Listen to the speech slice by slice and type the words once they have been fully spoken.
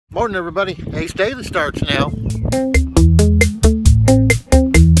Morning everybody, Ace Daily starts now.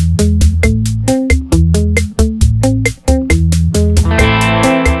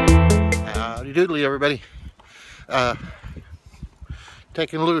 Howdy doodly everybody.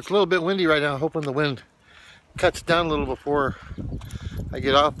 It's a little bit windy right now, hoping the wind cuts down a little before I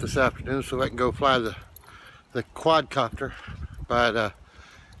get off this afternoon so I can go fly the quadcopter. But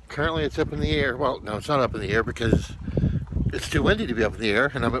currently it's up in the air. Well, no, it's not up in the air because it's too windy to be up in the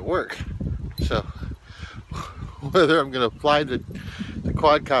air and I'm at work. So whether I'm going to fly the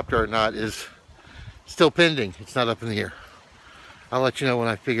quadcopter or not is still pending. It's not up in the air. I'll let you know when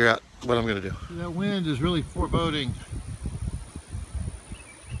I figure out what I'm going to do. That wind is really foreboding.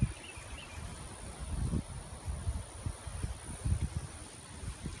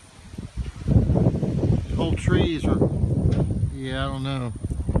 Whole trees are, yeah, I don't know.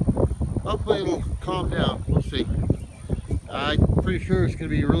 Hopefully it'll calm down. We'll see. I'm pretty sure it's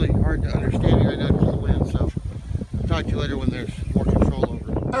going to be really hard to understand me right now because of the wind, so I'll talk to you later when there's more control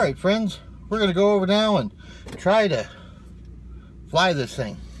over it. Alright friends, we're going to go over now and try to fly this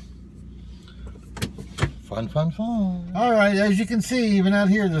thing. Fun, fun, fun. Alright, as you can see, even out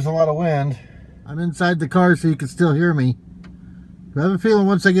here there's a lot of wind. I'm inside the car so you can still hear me. But I have a feeling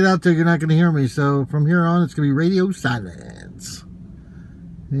once I get out there you're not going to hear me, so from here on it's going to be radio silence.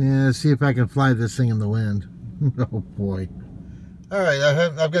 Yeah, see if I can fly this thing in the wind. Oh boy. Alright,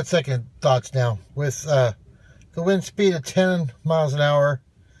 I've got second thoughts now. With the wind speed of 10 miles an hour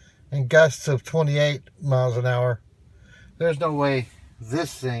and gusts of 28 miles an hour, there's no way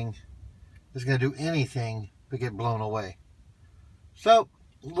this thing is going to do anything but get blown away. So,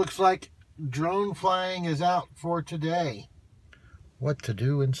 looks like drone flying is out for today. What to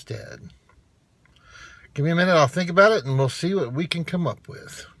do instead? Give me a minute, I'll think about it and we'll see what we can come up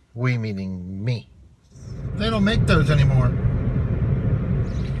with. We meaning me. They don't make those anymore.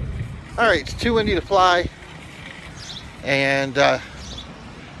 Alright, it's too windy to fly and I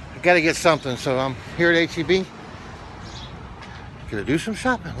gotta get something, so I'm here at H-E-B. Gonna do some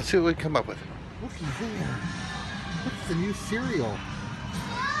shopping. Let's see what we can come up with. Looky there. What's the new cereal?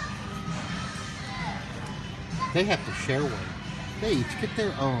 They have to share one. They each get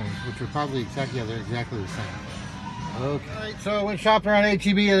their own, which are probably exactly the same. Okay. Alright, so I went shopping around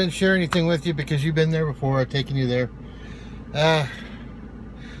H-E-B. I didn't share anything with you because you've been there before. I've taken you there.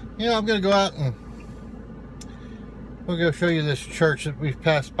 You know, I'm going to go out and we'll go show you this church that we've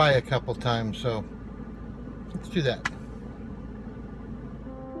passed by a couple times. So let's do that.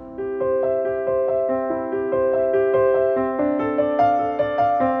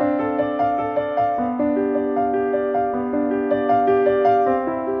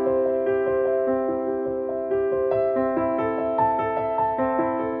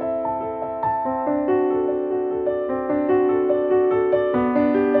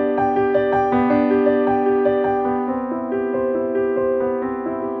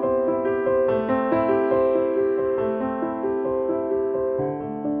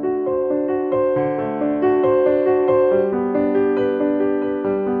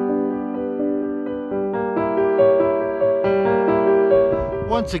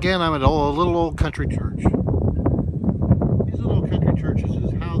 Once again, I'm at a little old country church. These little old country churches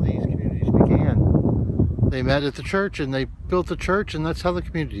is how these communities began. They met at the church and they built the church, and that's how the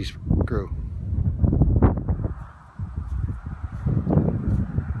communities grew.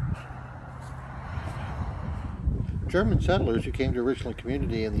 German settlers who came to Richland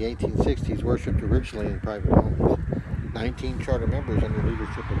community in the 1860s worshipped originally in private homes. 19 charter members under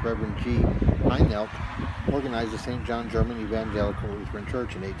leadership of Reverend G. Heinelt organized the St. John German Evangelical Lutheran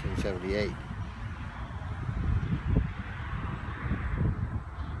Church in 1878.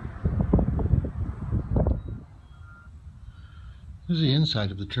 This is the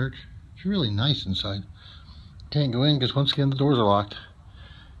inside of the church. It's really nice inside. Can't go in because once again the doors are locked.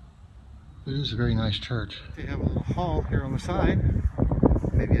 But it is a very nice church. They have a little hall here on the side.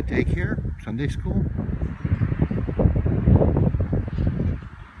 Maybe a daycare, Sunday school.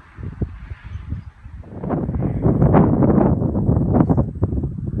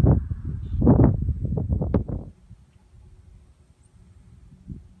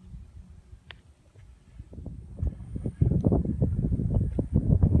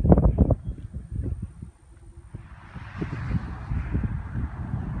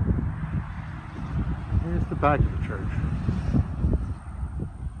 Here's the back of the church.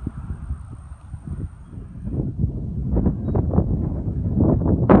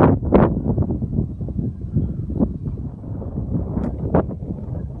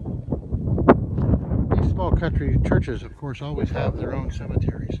 These small country churches, of course, always have their own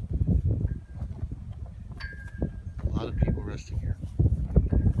cemeteries. A lot of people resting here.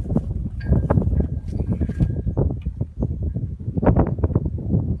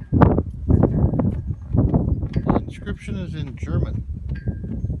 description is in German.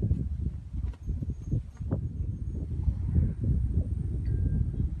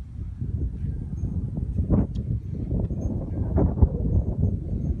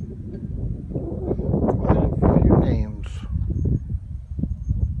 Quite a few names.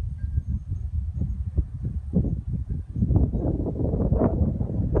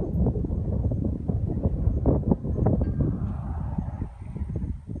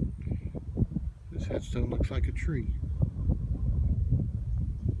 This headstone looks like a tree.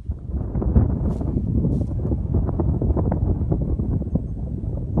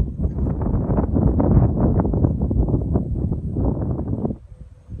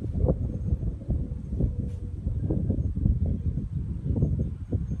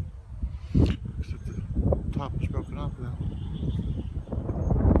 Except the top is broken off now.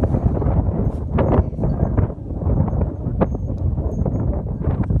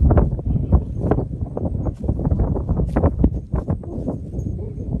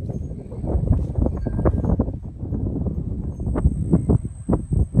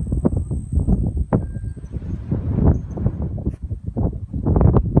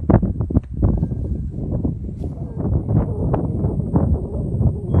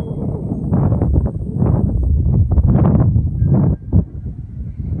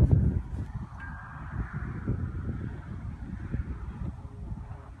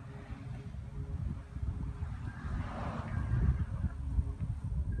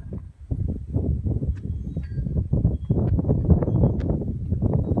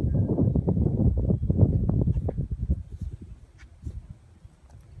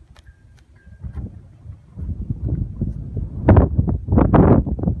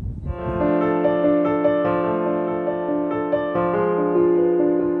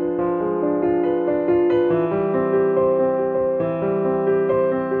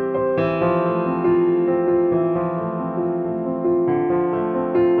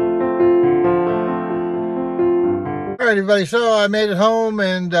 Alright everybody, so I made it home,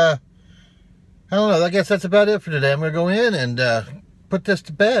 and I don't know, I guess that's about it for today. I'm going to go in and put this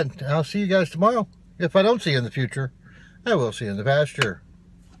to bed. I'll see you guys tomorrow. If I don't see you in the future, I will see you in the pasture.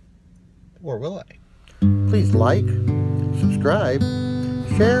 Or will I? Please like, subscribe,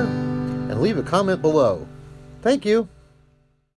 share, and leave a comment below. Thank you.